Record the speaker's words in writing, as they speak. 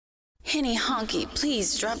Henny Honky,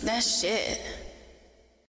 please drop that shit.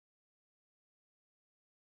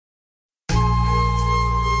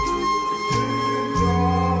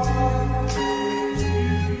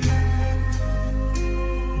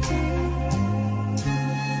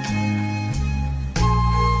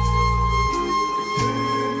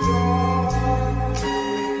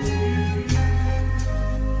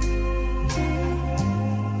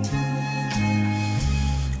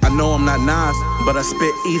 I know I'm not Nas, but I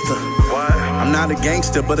spit ether. What? I'm not a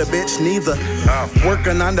gangster, but a bitch neither.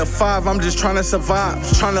 Working 9 to 5, I'm just trying to survive.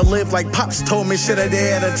 Trying to live like Pops told me shit a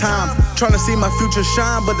day at a time. Trying to see my future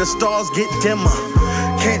shine, but the stars get dimmer.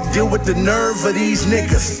 Can't deal with the nerve of these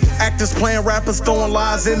niggas. Actors playing rappers, throwing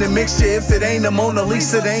lies in the mixture. If it ain't a Mona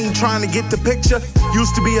Lisa, they ain't trying to get the picture.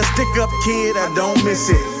 Used to be a stick-up kid, I don't miss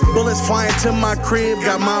it. Bullets flying to my crib,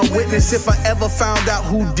 got my witness. If I ever found out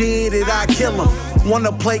who did it, I'd kill him.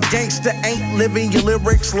 Wanna play gangster, ain't living your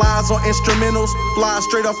lyrics. Lies on instrumentals, fly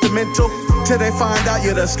straight off the mental. Till they find out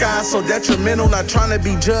you're the sky so detrimental. Not trying to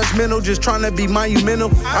be judgmental, just trying to be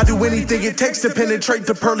monumental. I do anything it takes to penetrate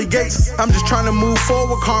the pearly gates. I'm just trying to move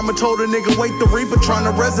forward. Karma told a nigga wait the reaper. Trying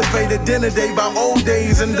to reserve a dinner day by old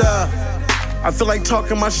days. And I feel like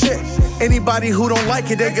talking my shit. Anybody who don't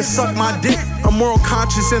like it, they can suck my dick. I'm moral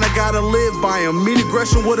conscious and I gotta live by him. Meet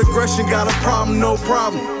aggression with aggression, got a problem, no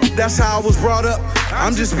problem. That's how I was brought up.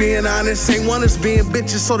 I'm just being honest. Ain't one is being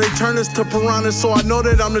bitches, so they turn us to piranhas. So I know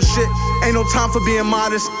that I'm the shit. Ain't no time for being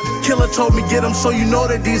modest. Killer told me get him, so you know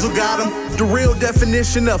that Diesel got him. The real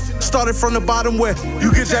definition of started from the bottom, where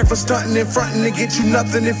you get jacked for stunting and fronting and get you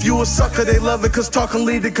nothing. If you a sucker, they love it, cause talking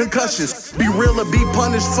lead to concussions. Be real or be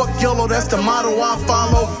punished, fuck YOLO, that's the motto I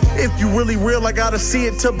follow. If you really real, I gotta see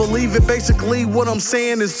it to believe it. Basically what I'm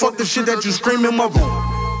saying is fuck the shit that you scream in my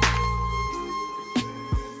room.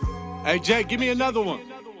 Hey Jay, give me another one.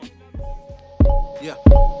 Yeah.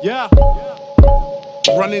 Yeah.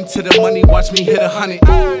 Run into the money, watch me hit 100.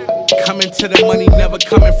 Coming to the money, never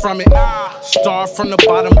coming from it. Start from the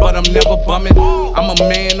bottom, but I'm never bumming. I'm a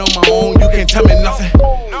man on my own, you can't tell me nothing.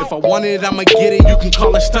 If I want it, I'ma get it, you can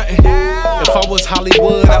call it stunting. If I was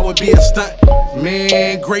Hollywood, I would be a stunt.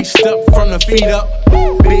 Man, great step from the feet up.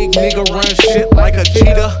 Big nigga run shit like a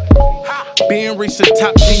cheetah. Being reach the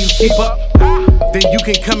top, then you keep up. Then you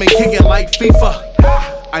can come and kick it like FIFA.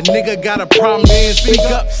 A nigga got a problem, then speak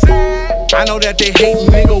up. I know that they hate,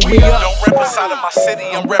 nigga, we up. Don't rep inside of my city,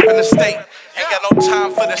 I'm reppin' the state. Ain't got no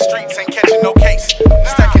time for the streets, ain't catching no case.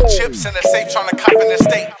 Stacking chips in the safe, tryna cop in the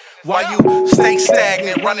state. While you stay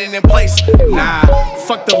stagnant, running in place. Nah,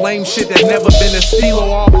 fuck the lame shit that never been a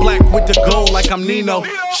steelo. All black with the gold like I'm Nino.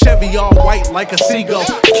 Chevy all white like a seagull.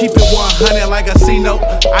 Keep it 100 like a C-note.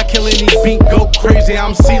 I kill any beat, go crazy,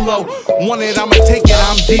 I'm CeeLo. Want it, I'ma take it,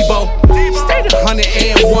 I'm Debo. Stay the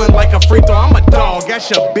 101 like a free throw. I'm a dog,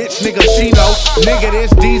 that's your bitch, nigga, she know. Nigga,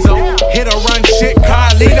 this Diesel. Hit or run shit,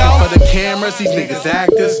 Carlito. For the cameras, these niggas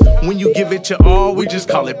actors. When you give it your all, we just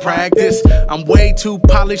call it practice. I'm way too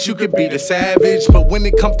polished, you could be the savage. But when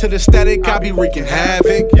it comes to the static, I be wreaking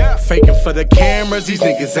havoc. Faking for the cameras, these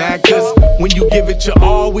niggas actors. When you give it your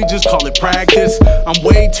all, we just call it practice. I'm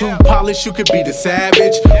way too polished, you could be the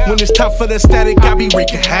savage. When it's time for the static, I be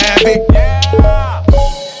wreaking havoc.